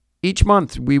Each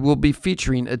month, we will be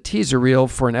featuring a teaser reel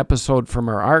for an episode from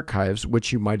our archives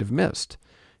which you might have missed.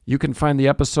 You can find the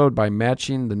episode by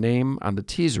matching the name on the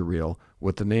teaser reel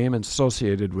with the name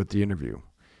associated with the interview.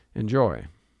 Enjoy.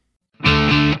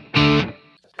 I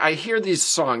hear these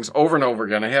songs over and over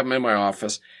again. I have them in my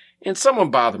office, and someone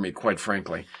bothered me, quite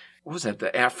frankly. What was that?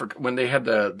 The Africa, when they had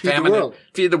the famine,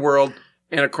 Feed the World,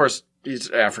 and of course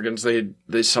these Africans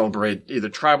they celebrate either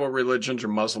tribal religions or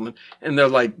Muslim, and they're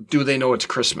like, do they know it's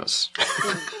Christmas?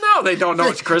 No, they don't know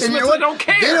it's Christmas. They don't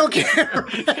care. They don't care.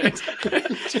 They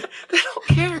don't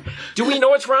care. Do we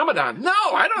know it's Ramadan? No,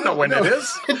 I don't know when it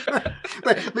is.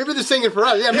 Right. Maybe they're singing for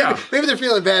us. Yeah, maybe they're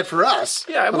feeling bad for us.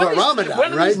 Yeah, about Ramadan,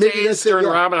 one of right? these days during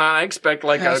Ramadan, I expect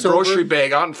like Passover. A grocery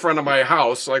bag out in front of my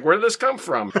house. Like, where did this come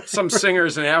from? Some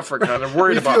singers in Africa. They're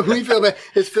worried about we feel bad.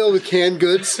 It's filled with canned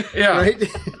goods. Yeah. Right?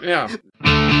 Yeah.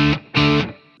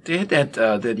 They had that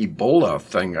Ebola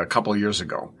thing a couple of years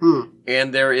ago.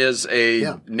 And there is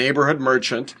a neighborhood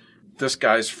merchant. This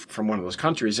guy's from one of those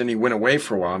countries, and he went away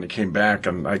for a while, and he came back,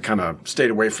 and I kind of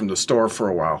stayed away from the store for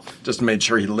a while, just made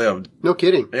sure he lived. No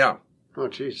kidding. Yeah. Oh,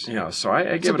 jeez. Yeah, so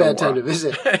I give it a It's a bad time to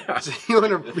visit. So you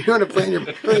want to plan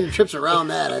your trips around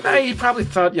that, I think. He probably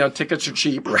thought, tickets are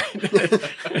cheap, right?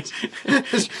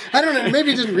 I don't know.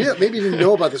 Maybe he didn't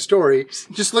know about the story.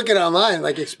 Just look at it online,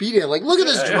 like Expedia. Like, look at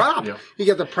this drop. Yeah. You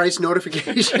get the price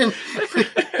notification.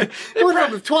 It went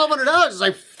from $1,200. It's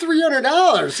like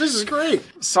 $300. This is great.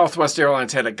 Southwest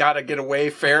Airlines had a gotta get away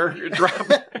fare drop.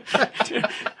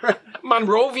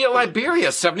 Monrovia, Liberia,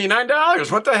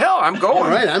 $79. What the hell? I'm going. All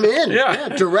right, I'm in. Yeah.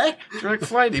 Direct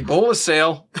flight. Ebola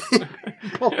sale.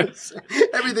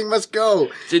 Everything must go.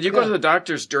 Did you go to the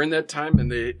doctors during that time?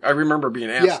 And I remember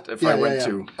being asked if I went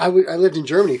to. I lived in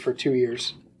Germany for 2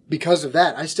 years. Because of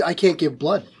that, I can't give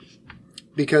blood.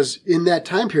 Because in that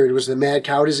time period, it was the mad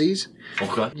cow disease.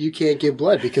 Okay. You can't give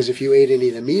blood because if you ate any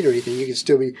of the meat or anything,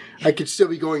 I could still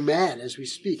be going mad as we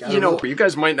speak. I don't know. You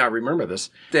guys might not remember this.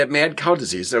 That mad cow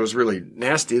disease, that was really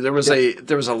nasty. There was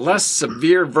a less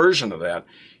severe version of that.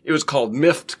 It was called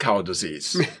miffed cow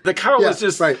disease. The cow was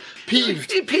just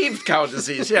peeved cow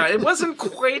disease. Yeah, it wasn't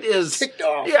quite as ticked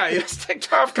off. Yeah, it was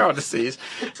ticked off cow disease.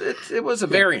 It was a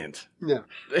variant. Yeah.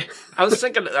 I was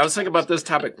thinking about this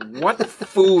topic. What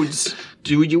foods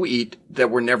do you eat that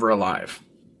were never alive?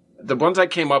 The ones I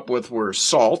came up with were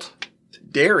salt,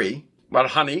 dairy,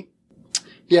 about honey.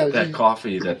 Yeah. That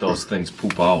coffee that those things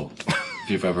poop out.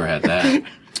 If you've ever had that.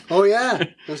 Oh yeah.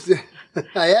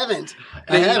 I haven't.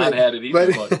 I haven't had it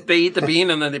either. But they eat the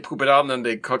bean and then they poop it out and then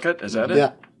they cook it. Is that it?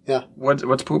 Yeah. Yeah.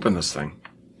 What's poop in this thing?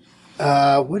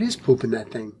 What is poop in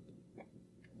that thing?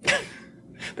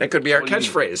 That could be our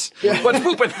catchphrase. Yeah. What's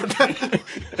poop in that thing?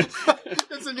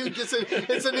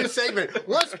 It's a new segment.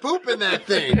 What's poop in that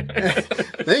thing?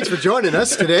 Thanks for joining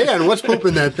us today on What's Poop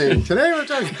in That Thing. Today we're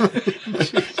talking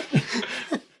about...